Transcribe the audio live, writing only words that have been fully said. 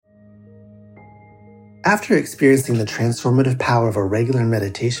After experiencing the transformative power of a regular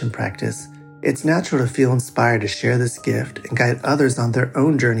meditation practice, it's natural to feel inspired to share this gift and guide others on their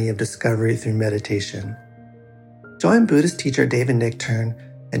own journey of discovery through meditation. Join Buddhist teacher David Nichtern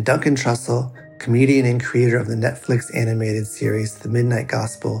and Duncan Trussell, comedian and creator of the Netflix animated series The Midnight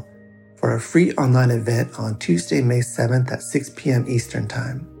Gospel, for a free online event on Tuesday, May 7th at 6 p.m. Eastern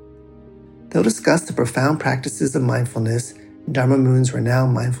Time. They'll discuss the profound practices of mindfulness in Dharma Moon's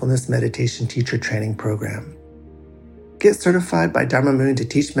renowned mindfulness meditation teacher training program. Get certified by Dharma Moon to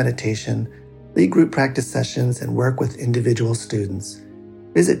teach meditation, lead group practice sessions, and work with individual students.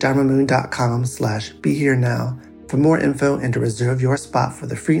 Visit dharmamoon.com/BeHereNow for more info and to reserve your spot for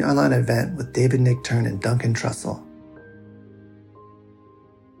the free online event with David Nichtern and Duncan Trussell.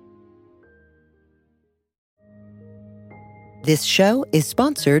 This show is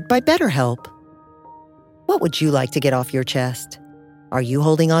sponsored by BetterHelp. What would you like to get off your chest? Are you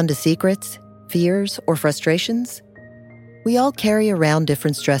holding on to secrets, fears, or frustrations? We all carry around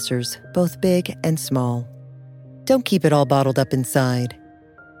different stressors, both big and small. Don't keep it all bottled up inside.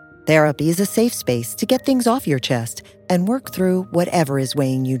 Therapy is a safe space to get things off your chest and work through whatever is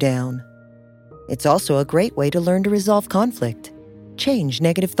weighing you down. It's also a great way to learn to resolve conflict, change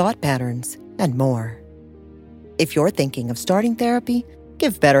negative thought patterns, and more. If you're thinking of starting therapy,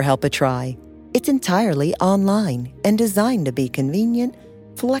 give BetterHelp a try. It's entirely online and designed to be convenient,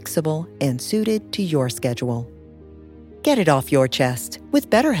 flexible, and suited to your schedule. Get it off your chest with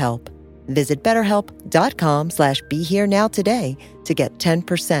BetterHelp. Visit BetterHelp.com/BeHereNow today to get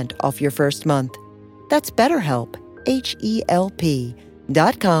 10% off your first month. That's BetterHelp,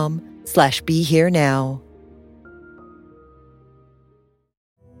 HELP.com/BeHereNow.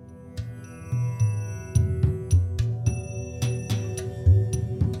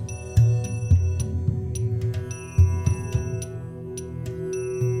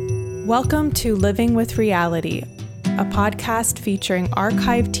 Welcome to Living with Reality, a podcast featuring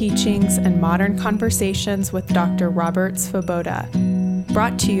archived teachings and modern conversations with Dr. Robert Svoboda,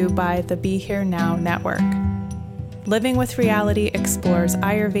 brought to you by the Be Here Now Network. Living with Reality explores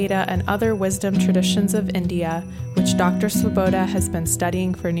Ayurveda and other wisdom traditions of India, which Dr. Svoboda has been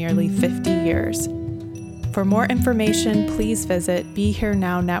studying for nearly 50 years. For more information, please visit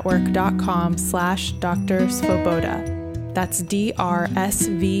BeHereNowNetwork.com/Dr. Svoboda. That's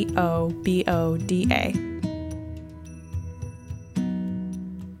DRSVOBODA.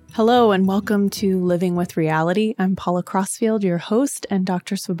 Hello and welcome to Living with Reality. I'm Paula Crossfield, your host and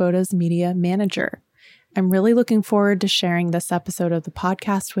Dr. Svoboda's media manager. I'm really looking forward to sharing this episode of the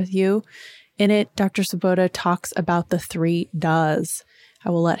podcast with you. In it, Dr. Svoboda talks about the 3 does.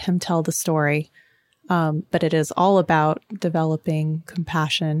 I will let him tell the story, but it is all about developing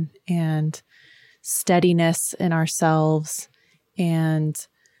compassion and steadiness in ourselves and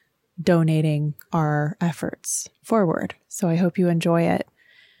donating our efforts forward. So I hope you enjoy it.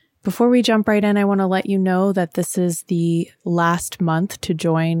 Before we jump right in, I want to let you know that this is the last month to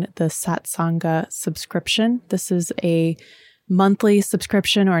join the Satsanga subscription. This is a monthly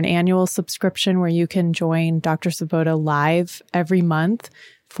subscription or an annual subscription where you can join Dr. Svoboda live every month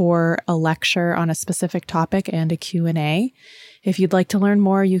for a lecture on a specific topic and a Q&A. If you'd like to learn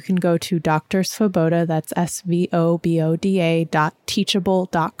more, you can go to Dr. Svoboda, that's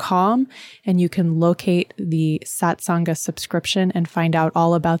SVOBODA.teachable.com, and you can locate the Satsanga subscription and find out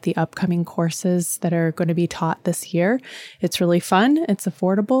all about the upcoming courses that are going to be taught this year. It's really fun, it's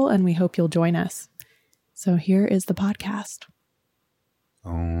affordable, and we hope you'll join us. So here is the podcast.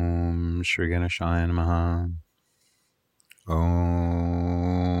 Om Shri Ganeshaya Namaha.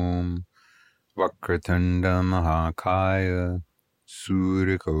 Om Vakratunda Mahakaya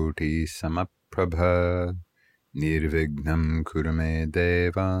Surikoti Samaprabha Nirvignam Kurame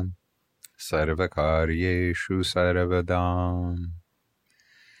Deva Sarvakaryeshu Sarvadam.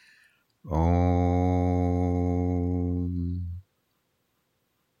 Om.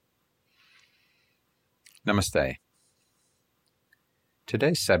 Namaste.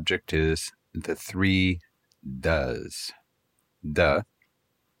 Today's subject is the 3 does. Da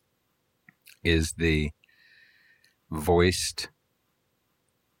is the voiced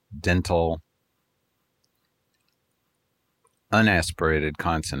dental unaspirated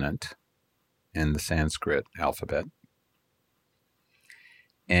consonant in the Sanskrit alphabet.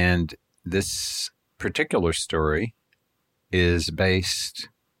 And this particular story is based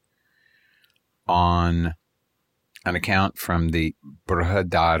on an account from the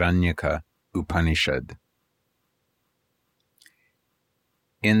Brihadaranyaka Upanishad.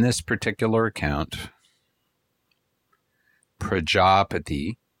 In this particular account,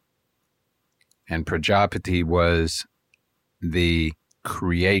 Prajapati, and Prajapati was the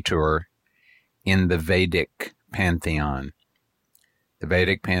creator in the Vedic pantheon. The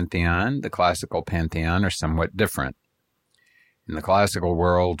Vedic pantheon, the classical pantheon, are somewhat different. In the classical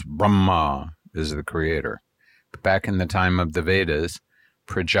world, Brahma is the creator. But back in the time of the Vedas,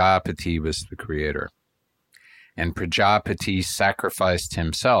 Prajapati was the creator. And Prajapati sacrificed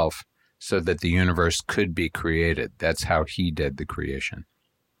himself so that the universe could be created. That's how he did the creation.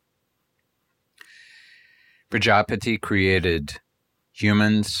 Prajapati created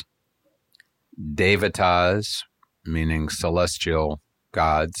humans, devatas, meaning celestial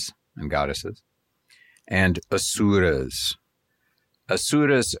gods and goddesses, and asuras.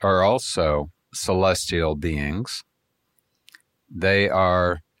 Asuras are also celestial beings. They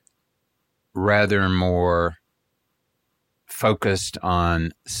are rather more focused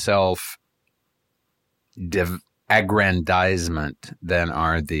on self-aggrandizement than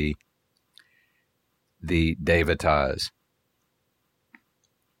are the devatas.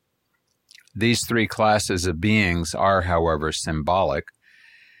 These three classes of beings are, however, symbolic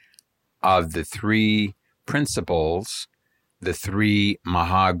of the three principles, the three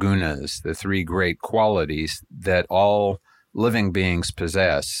mahagunas, the three great qualities that all living beings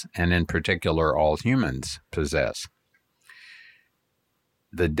possess, and in particular all humans possess.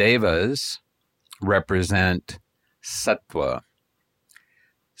 The devas represent sattva.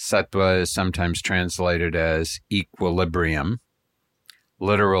 Sattva is sometimes translated as equilibrium.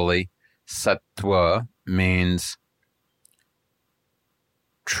 Literally, sattva means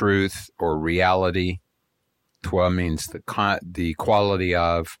truth or reality. Twa means the quality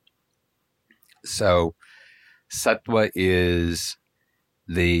of. So sattva is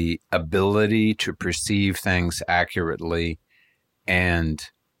the ability to perceive things accurately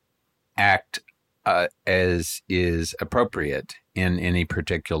and act as is appropriate in any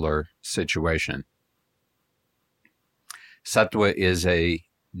particular situation. Sattva is a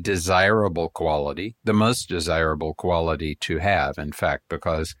desirable quality, the most desirable quality to have, in fact,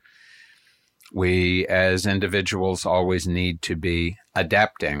 because we as individuals always need to be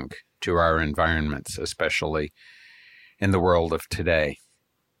adapting to our environments, especially in the world of today.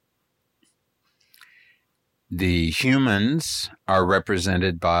 The humans are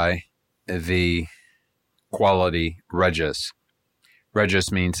represented by the quality rajas. Rajas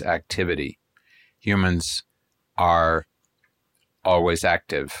means activity. Humans are always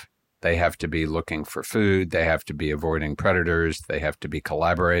active. They have to be looking for food. They have to be avoiding predators. They have to be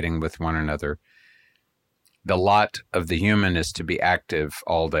collaborating with one another. The lot of the human is to be active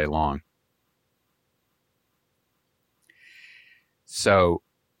all day long. So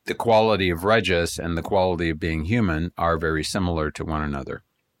the quality of rajas and the quality of being human are very similar to one another.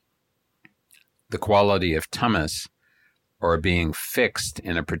 The quality of tamas, or being fixed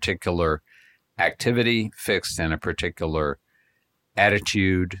in a particular activity, fixed in a particular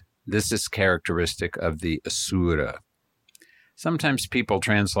attitude, this is characteristic of the asura. Sometimes people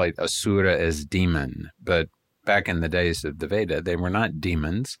translate asura as demon, but back in the days of the Veda, they were not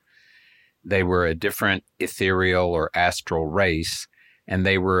demons. They were a different ethereal or astral race, and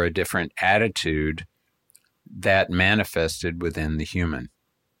they were a different attitude that manifested within the human.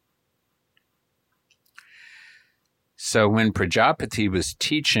 So when Prajapati was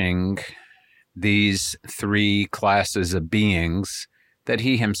teaching these three classes of beings that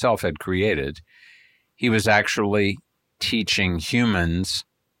he himself had created, he was actually teaching humans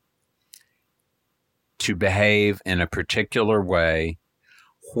to behave in a particular way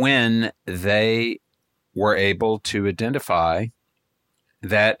when they were able to identify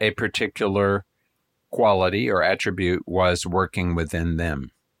that a particular quality or attribute was working within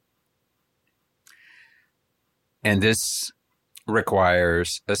them. And this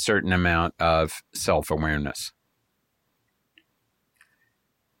requires a certain amount of self-awareness.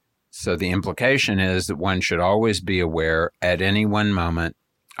 So the implication is that one should always be aware at any one moment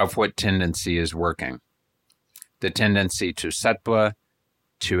of what tendency is working. The tendency to sattva,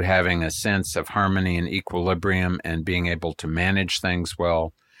 to having a sense of harmony and equilibrium and being able to manage things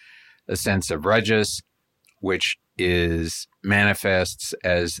well. A sense of rajas, which manifests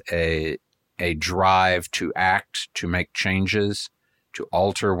as a drive to act, to make changes, to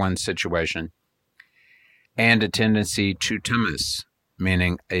alter one's situation. And a tendency to tamas,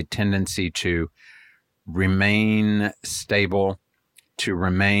 meaning a tendency to remain stable, to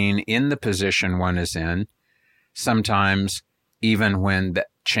remain in the position one is in, sometimes even when that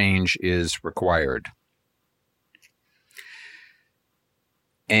change is required.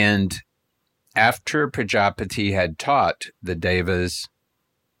 And after Prajapati had taught the devas,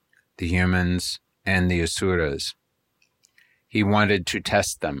 the humans, and the asuras, he wanted to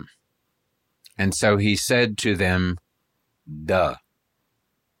test them. And so he said to them, duh.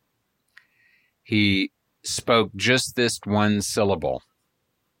 he spoke just this one syllable.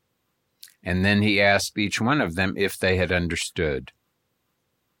 And then he asked each one of them if they had understood.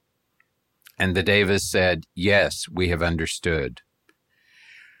 And the Devas said, yes, we have understood.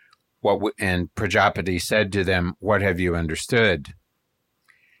 And Prajapati said to them, what have you understood?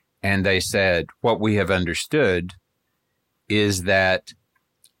 And they said, what we have understood is that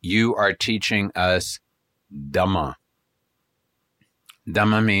you are teaching us Dhamma.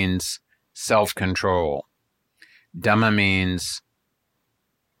 Dhamma means self-control. Dhamma means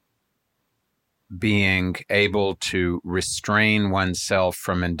being able to restrain oneself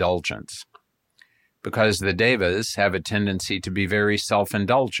from indulgence. Because the Devas have a tendency to be very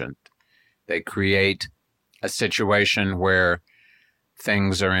self-indulgent. They create a situation where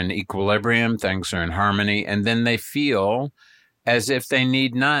things are in equilibrium, things are in harmony, and then they feel as if they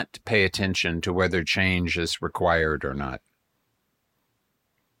need not pay attention to whether change is required or not.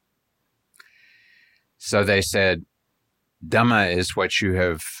 So they said, Dhamma is what you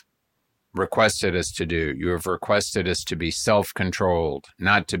have requested us to do. You have requested us to be self-controlled,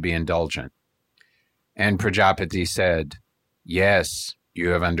 not to be indulgent. And Prajapati said, yes, you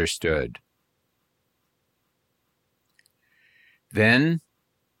have understood. Then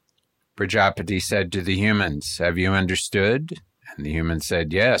Prajapati said to the humans, have you understood? And the humans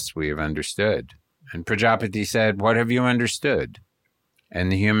said, yes, we have understood. And Prajapati said, what have you understood?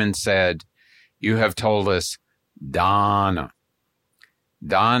 And the humans said, you have told us dana.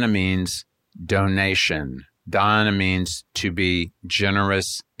 Dana means donation. Dana means to be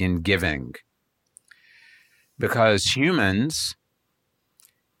generous in giving. Because humans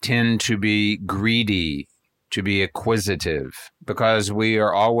tend to be greedy, to be acquisitive, because we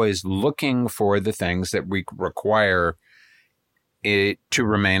are always looking for the things that we require to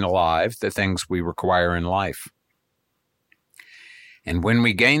remain alive, the things we require in life. And when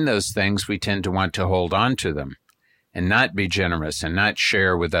we gain those things, we tend to want to hold on to them and not be generous and not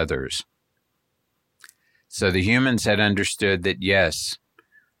share with others. So the humans had understood that, yes,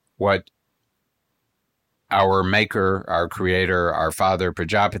 what our maker, our creator, our father,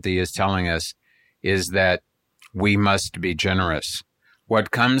 Prajapati, is telling us is that we must be generous.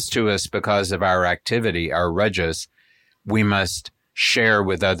 What comes to us because of our activity, our rajas, we must share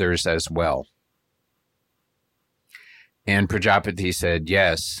with others as well. And Prajapati said,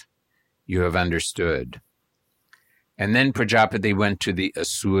 yes, you have understood. And then Prajapati went to the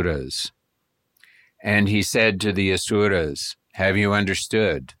Asuras. And he said to the Asuras, have you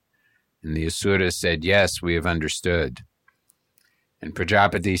understood? And the Asuras said, yes, we have understood. And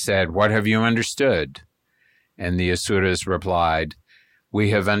Prajapati said, what have you understood? And the Asuras replied,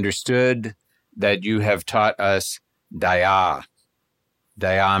 we have understood that you have taught us daya.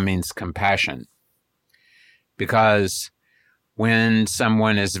 Daya means compassion. Because when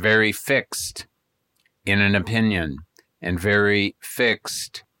someone is very fixed in an opinion and very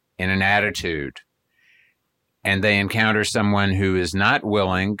fixed in an attitude, and they encounter someone who is not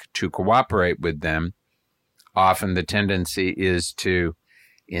willing to cooperate with them, often the tendency is to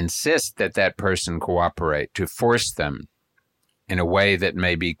insist that that person cooperate, to force them in a way that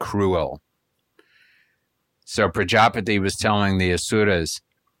may be cruel. So Prajapati was telling the Asuras,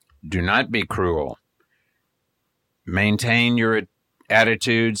 do not be cruel. Maintain your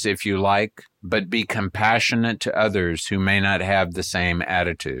attitudes if you like, but be compassionate to others who may not have the same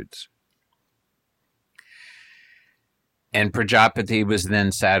attitudes. And Prajapati was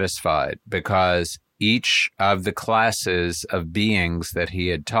then satisfied because each of the classes of beings that he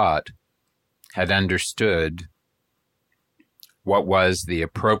had taught had understood what was the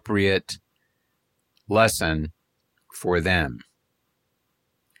appropriate lesson for them.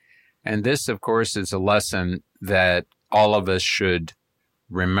 And this, of course, is a lesson that all of us should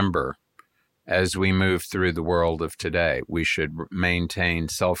remember as we move through the world of today. We should maintain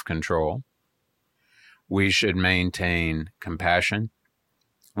self-control. We should maintain compassion.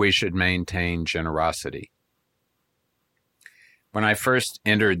 We should maintain generosity. When I first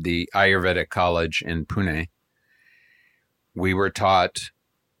entered the Ayurvedic College in Pune, we were taught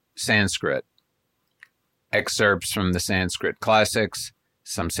Sanskrit, excerpts from the Sanskrit classics,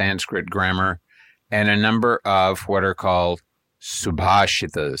 some Sanskrit grammar, and a number of what are called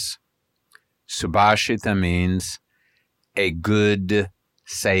subhashitas. Subhashita means a good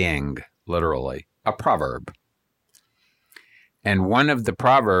saying, literally, a proverb. And one of the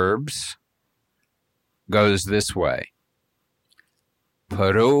proverbs goes this way: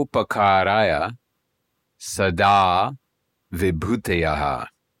 Paropakaraya sada vibhutiyaha.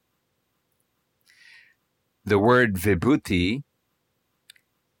 The word vibhuti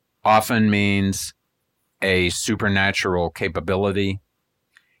often means a supernatural capability.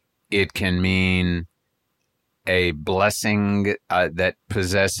 It can mean a blessing that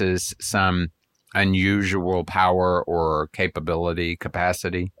possesses some unusual power or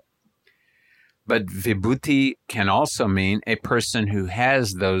capacity. But vibhuti can also mean a person who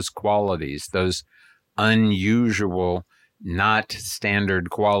has those qualities, those unusual, not standard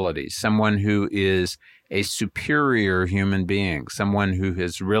qualities, someone who is a superior human being, someone who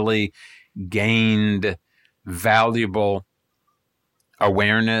has really gained valuable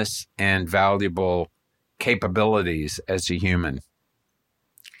awareness and valuable capabilities as a human.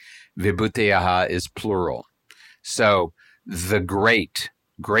 Vibhutiyaha is plural. So the great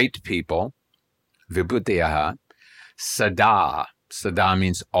people, vibhutiyaha, sada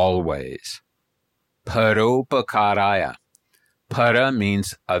means always. Paropakaraya. Para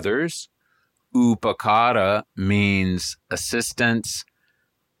means others. Upakara means assistance,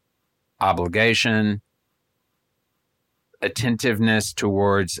 obligation, attentiveness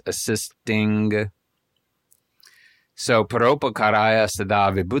towards assisting. So paropakaraya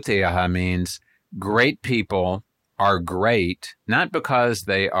sada vibhutiyaha means great people are great, not because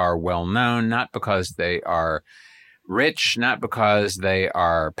they are well known, not because they are rich, not because they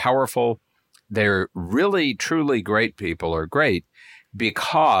are powerful. They're really, truly great people are great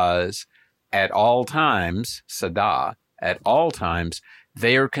because at all times, sada, at all times,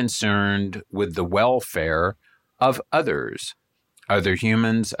 they are concerned with the welfare of others, other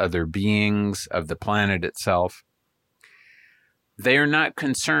humans, other beings, of the planet itself. They are not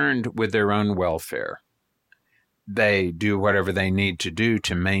concerned with their own welfare. They do whatever they need to do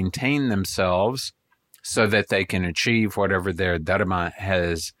to maintain themselves so that they can achieve whatever their dharma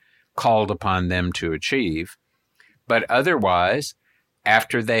has called upon them to achieve. But otherwise,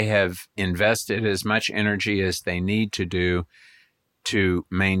 after they have invested as much energy as they need to do to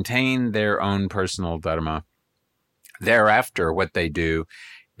maintain their own personal dharma, thereafter what they do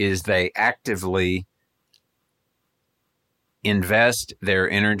is they actively invest their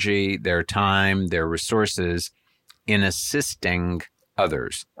energy, their time, their resources in assisting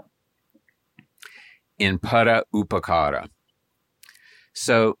others, in para upakara.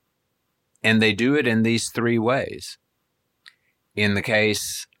 So, and they do it in these three ways. In the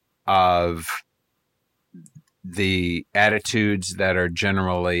case of the attitudes that are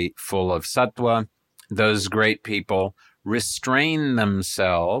generally full of sattva, those great people restrain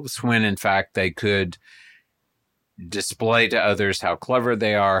themselves when in fact they could display to others how clever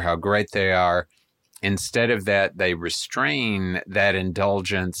they are, how great they are. Instead of that, they restrain that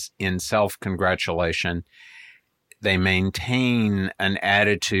indulgence in self-congratulation. They maintain an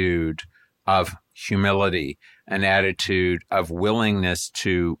attitude of humility, an attitude of willingness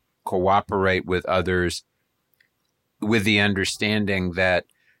to cooperate with others with the understanding that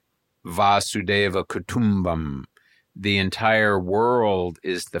Vasudeva Kutumbam, the entire world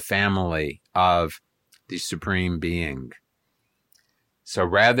is the family of the Supreme Being. So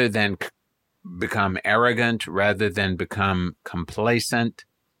rather than become arrogant, rather than become complacent,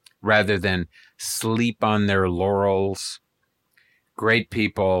 rather than sleep on their laurels, great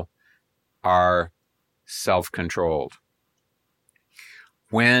people are self-controlled.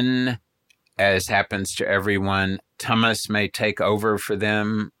 When, as happens to everyone, tamas may take over for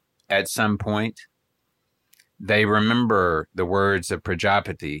them at some point, they remember the words of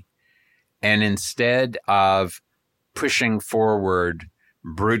Prajapati, and instead of pushing forward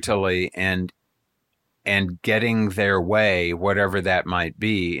brutally and getting their way, whatever that might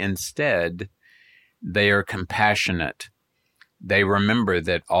be, instead, they are compassionate. They remember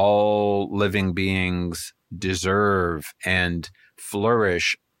that all living beings deserve and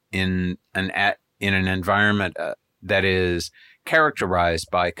flourish in an environment that is characterized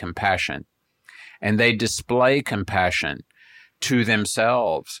by compassion. And they display compassion to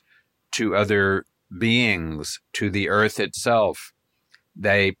themselves, to other beings, to the earth itself.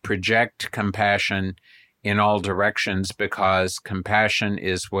 They project compassion in all directions because compassion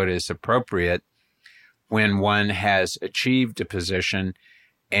is what is appropriate when one has achieved a position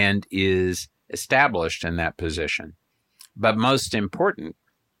and is established in that position. But most important,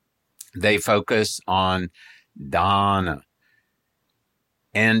 they focus on dana.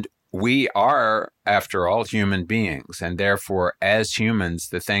 And we are, after all, human beings. And therefore, as humans,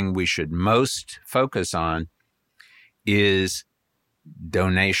 the thing we should most focus on is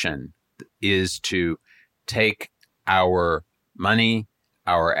donation, is to take our money,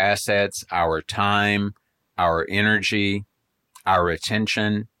 our assets, our time, our energy, our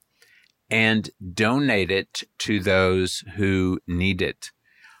attention, and donate it to those who need it.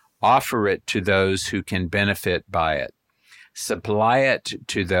 Offer it to those who can benefit by it. Supply it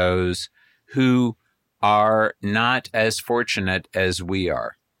to those who are not as fortunate as we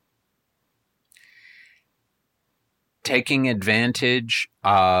are. taking advantage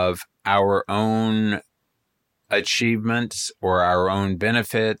of our own achievements or our own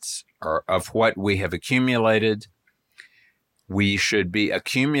benefits or of what we have accumulated. We should be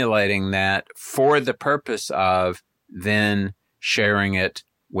accumulating that for the purpose of then sharing it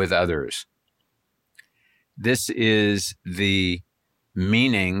with others. This is the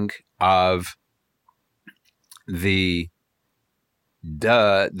meaning of the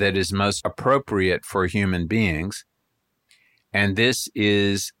duh that is most appropriate for human beings. And this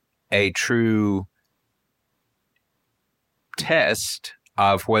is a true test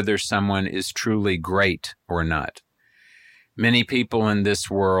of whether someone is truly great or not. Many people in this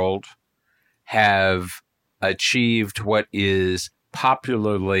world have achieved what is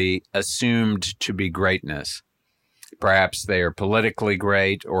popularly assumed to be greatness. Perhaps they are politically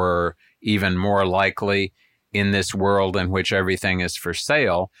great, or even more likely, in this world in which everything is for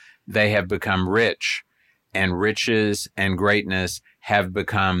sale, they have become rich, and riches and greatness have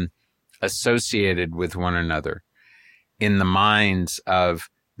become associated with one another in the minds of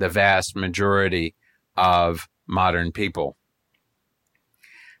the vast majority of modern people.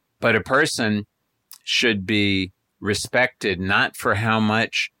 But a person should be respected not for how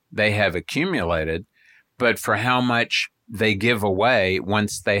much they have accumulated, but for how much they give away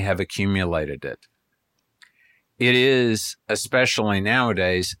once they have accumulated it. It is, especially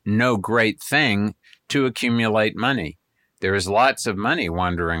nowadays, no great thing to accumulate money. There is lots of money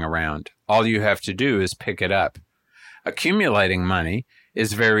wandering around. All you have to do is pick it up. Accumulating money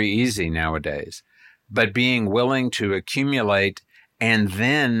is very easy nowadays, but being willing to accumulate and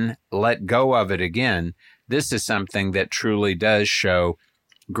then let go of it again, this is something that truly does show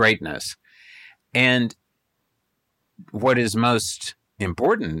greatness. And what is most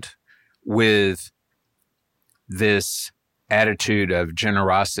important with this attitude of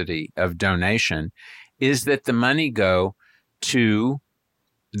generosity, of donation, is that the money go to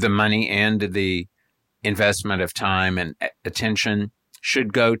the money and the investment of time and attention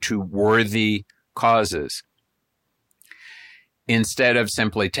should go to worthy causes. Instead of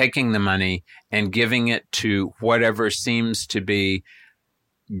simply taking the money and giving it to whatever seems to be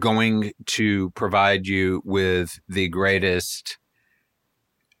going to provide you with the greatest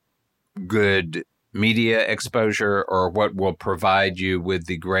good media exposure, or what will provide you with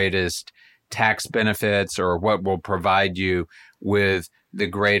the greatest tax benefits, or what will provide you with the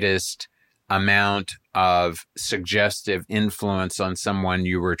greatest amount of suggestive influence on someone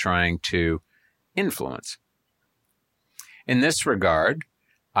you were trying to influence. In this regard,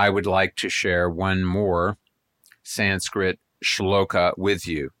 I would like to share one more Sanskrit shloka with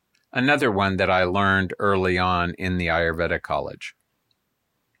you, another one that I learned early on in the Ayurveda college.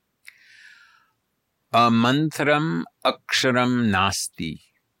 Amantram aksharam nasti,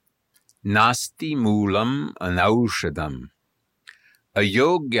 nasti moolam anaushadam,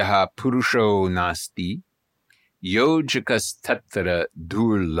 ayogyaha purusho nasti, yojakas tattara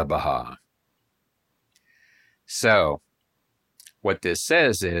durlabaha. So, what this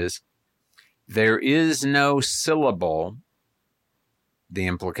says is, there is no syllable. The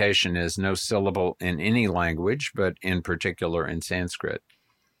implication is no syllable in any language, but in particular in Sanskrit.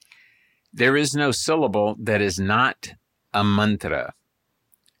 There is no syllable that is not a mantra.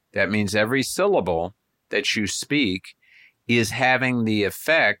 That means every syllable that you speak is having the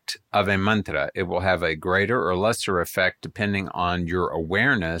effect of a mantra. It will have a greater or lesser effect depending on your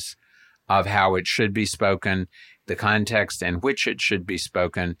awareness of how it should be spoken, the context in which it should be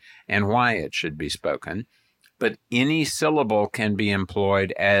spoken, and why it should be spoken. But any syllable can be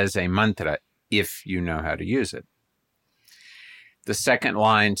employed as a mantra if you know how to use it. The second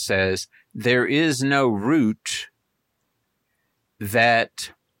line says, there is no root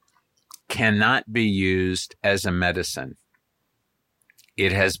that cannot be used as a medicine.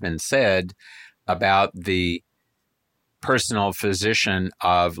 It has been said about the personal physician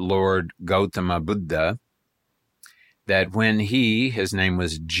of Lord Gautama Buddha that when his name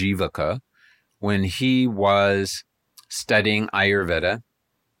was Jivaka, when he was studying Ayurveda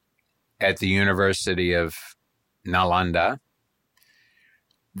at the University of Nalanda,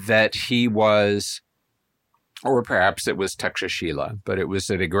 that he was, or perhaps it was Takshashila, but it was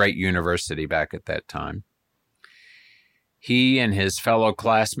at a great university back at that time. He and his fellow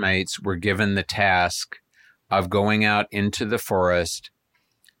classmates were given the task of going out into the forest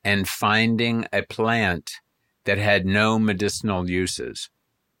and finding a plant that had no medicinal uses.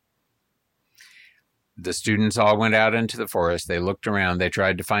 The students all went out into the forest. They looked around. They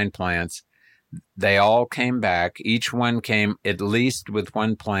tried to find plants. They all came back. Each one came at least with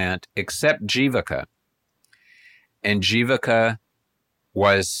one plant, except Jivaka. And Jivaka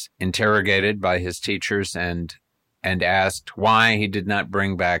was interrogated by his teachers and and asked why he did not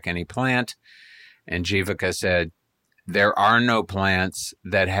bring back any plant. And Jivaka said, there are no plants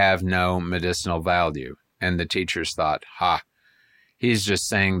that have no medicinal value. And the teachers thought, he's just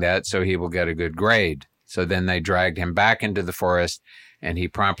saying that so he will get a good grade. So then they dragged him back into the forest, and he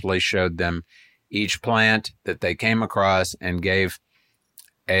promptly showed them each plant that they came across and gave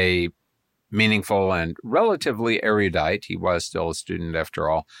a meaningful and relatively erudite, he was still a student after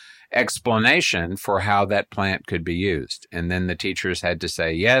all, explanation for how that plant could be used. And then the teachers had to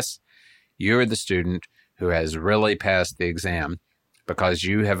say, yes, you're the student who has really passed the exam because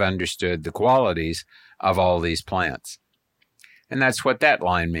you have understood the qualities of all these plants. And that's what that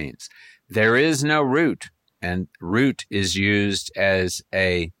line means. There is no root, and root is used as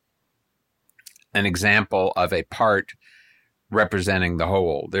an example of a part representing the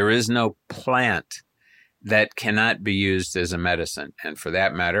whole. There is no plant that cannot be used as a medicine. And for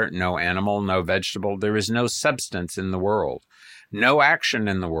that matter, no animal, no vegetable, there is no substance in the world, no action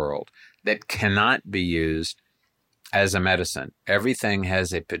in the world that cannot be used as a medicine. Everything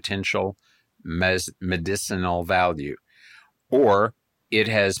has a potential medicinal value, or it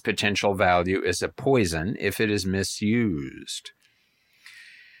has potential value as a poison if it is misused.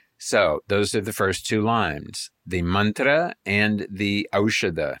 So those are the first two lines, the mantra and the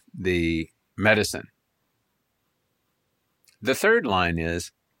aushadha, the medicine. The third line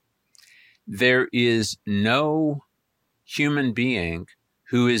is, there is no human being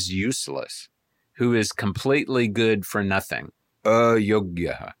who is useless, who is completely good for nothing,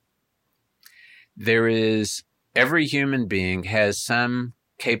 ayogya. Every human being has some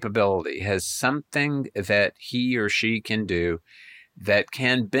capability, has something that he or she can do that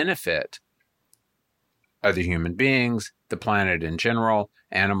can benefit other human beings, the planet in general,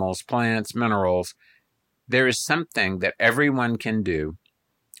 animals, plants, minerals. There is something that everyone can do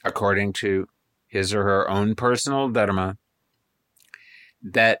according to his or her own personal dharma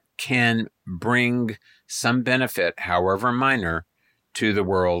that can bring some benefit, however minor, to the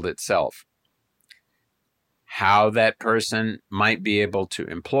world itself. How that person might be able to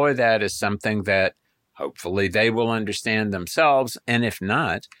employ that is something that hopefully they will understand themselves, and if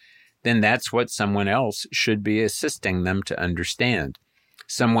not, then that's what someone else should be assisting them to understand.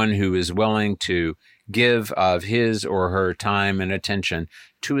 Someone who is willing to give of his or her time and attention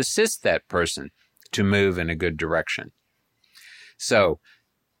to assist that person to move in a good direction. So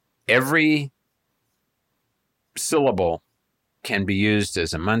every syllable can be used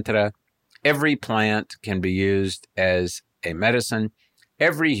as a mantra. Every plant can be used as a medicine.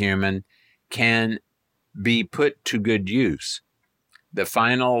 Every human can be put to good use. The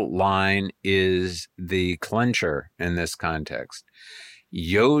final line is the clincher in this context.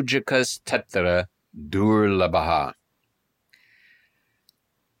 Yojikas tatra durlabha.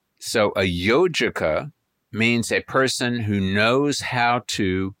 So a yojika means a person who knows how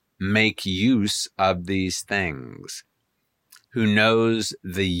to make use of these things, who knows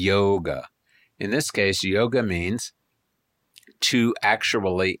the yoga. In this case, yoga means to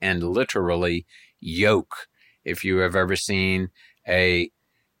actually and literally yoke. If you have ever seen a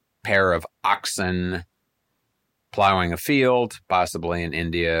pair of oxen plowing a field, possibly in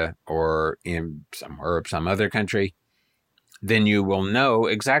India or in some other country, then you will know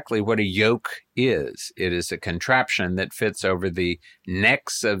exactly what a yoke is. It is a contraption that fits over the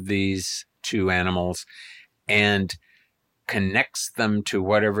necks of these two animals and connects them to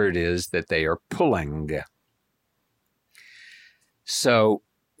whatever it is that they are pulling. So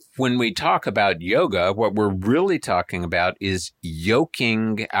when we talk about yoga, what we're really talking about is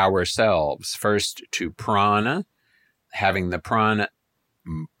yoking ourselves first to prana, having the prana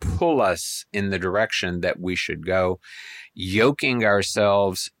pull us in the direction that we should go, yoking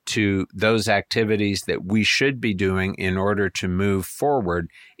ourselves to those activities that we should be doing in order to move forward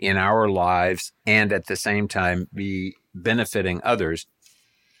in our lives and at the same time be benefiting others.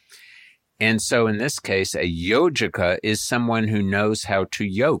 And so in this case, a yojika is someone who knows how to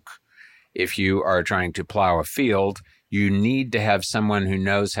yoke. If you are trying to plow a field, you need to have someone who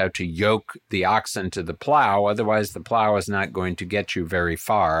knows how to yoke the oxen to the plow. Otherwise, the plow is not going to get you very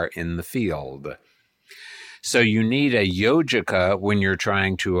far in the field. So you need a yojika when you're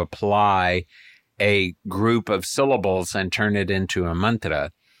trying to apply a group of syllables and turn it into a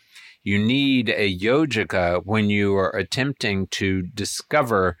mantra. You need a yojika when you are attempting to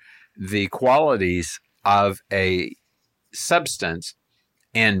discover the qualities of a substance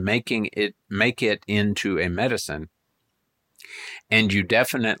and make it into a medicine. And you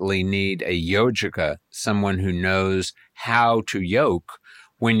definitely need a yojika, someone who knows how to yoke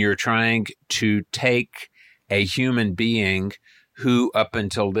when you're trying to take a human being who up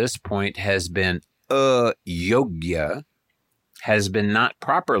until this point has been ayogya has been not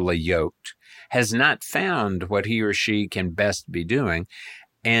properly yoked, has not found what he or she can best be doing.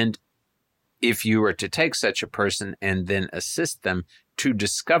 And if you were to take such a person and then assist them to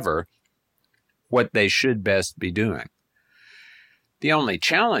discover what they should best be doing. The only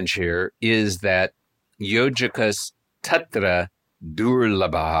challenge here is that yojikas tatra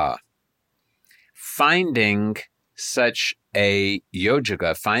durlabhaha. Finding such a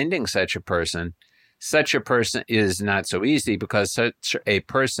yojika, finding such a person is not so easy because such a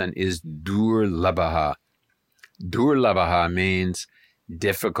person is durlabhaha. Durlabhaha means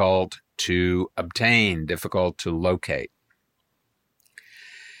difficult to obtain, difficult to locate.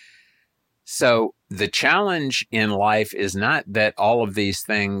 So the challenge in life is not that all of these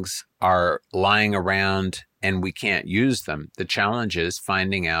things are lying around and we can't use them. The challenge is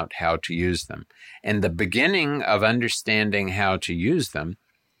finding out how to use them. And the beginning of understanding how to use them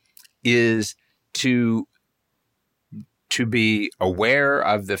is to be aware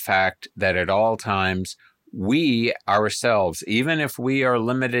of the fact that at all times we ourselves, even if we are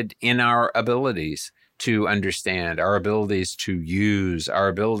limited in our abilities to understand, our abilities to use, our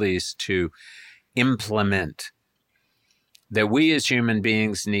abilities to implement, that we as human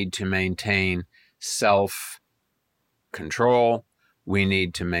beings need to maintain self-control, we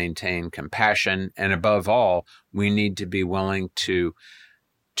need to maintain compassion, and above all, we need to be willing to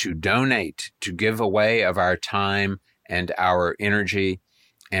donate, to give away of our time and our energy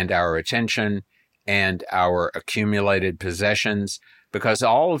and our attention and our accumulated possessions, because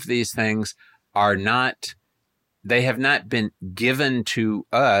all of these things they have not been given to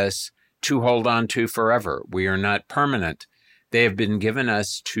us to hold on to forever. We are not permanent. They have been given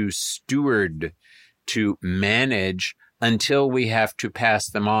us to steward, to manage until we have to pass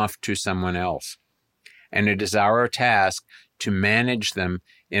them off to someone else. And it is our task to manage them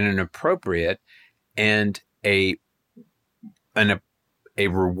in an appropriate and a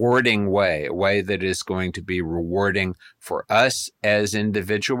rewarding way, a way that is going to be rewarding for us as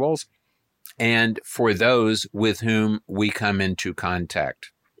individuals and for those with whom we come into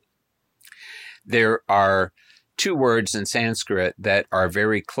contact. There are two words in Sanskrit that are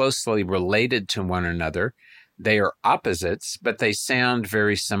very closely related to one another. They are opposites, but they sound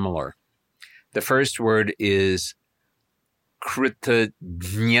very similar. The first word is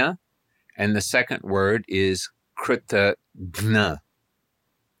kritagnya, and the second word is kritagna.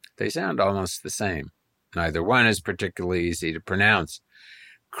 They sound almost the same. Neither one is particularly easy to pronounce.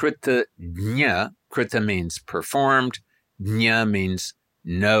 Kritagnya, krita means performed, jna means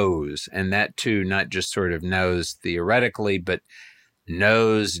knows, and that too not just sort of knows theoretically, but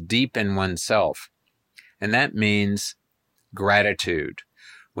knows deep in oneself. And that means gratitude.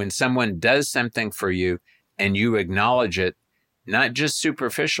 When someone does something for you and you acknowledge it, not just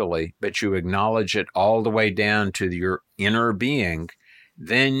superficially, but you acknowledge it all the way down to your inner being,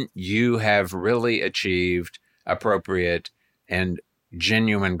 then you have really achieved appropriate and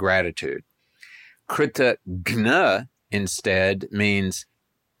genuine gratitude. Kritagna instead means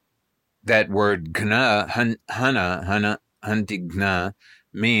that word gna, hantigna,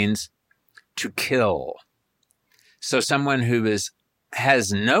 means to kill. So someone who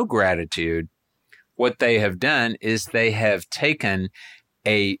has no gratitude, what they have done is they have taken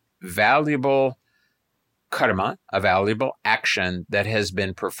a valuable karma, a valuable action that has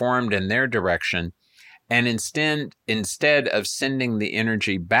been performed in their direction, and instead of sending the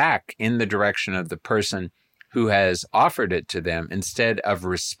energy back in the direction of the person who has offered it to them, instead of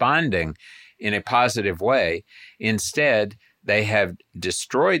responding in a positive way, instead they have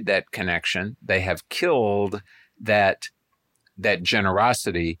destroyed that connection. They have killed that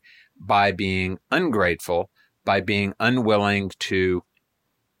generosity by being ungrateful, by being unwilling to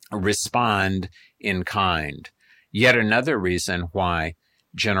respond in kind. Yet another reason why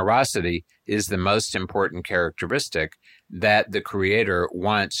generosity is the most important characteristic that the Creator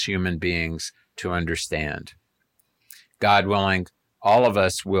wants human beings to understand. God willing, all of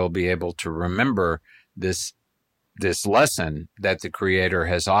us will be able to remember this lesson that the Creator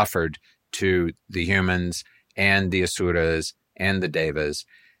has offered to the humans and the asuras and the devas,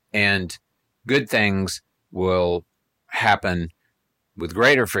 and good things will happen with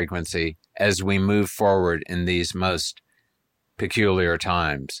greater frequency as we move forward in these most peculiar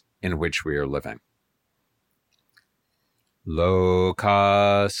times in which we are living.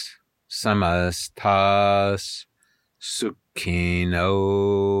 Lokas samastas sukhino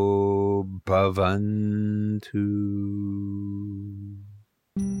bhavantu.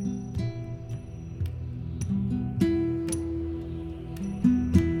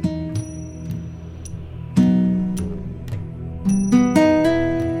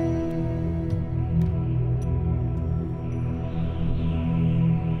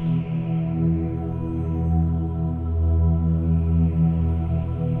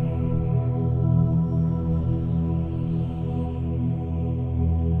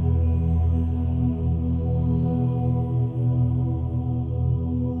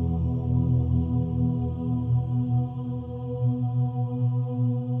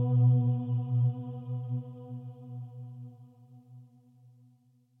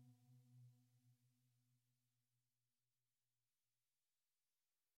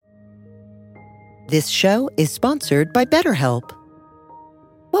 This show is sponsored by BetterHelp.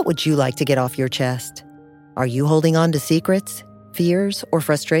 What would you like to get off your chest? Are you holding on to secrets, fears, or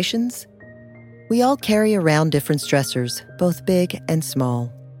frustrations? We all carry around different stressors, both big and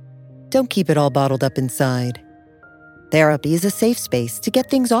small. Don't keep it all bottled up inside. Therapy is a safe space to get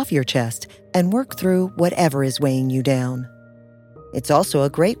things off your chest and work through whatever is weighing you down. It's also a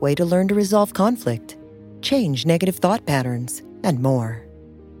great way to learn to resolve conflict, change negative thought patterns, and more.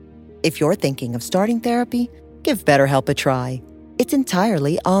 If you're thinking of starting therapy, give BetterHelp a try. It's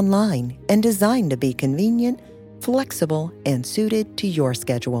entirely online and designed to be convenient, flexible, and suited to your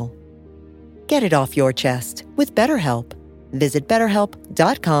schedule. Get it off your chest with BetterHelp. Visit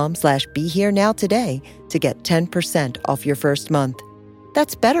BetterHelp.com/BeHereNow today to get 10% off your first month.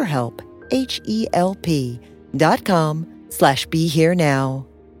 That's BetterHelp, HELP.com/BeHereNow.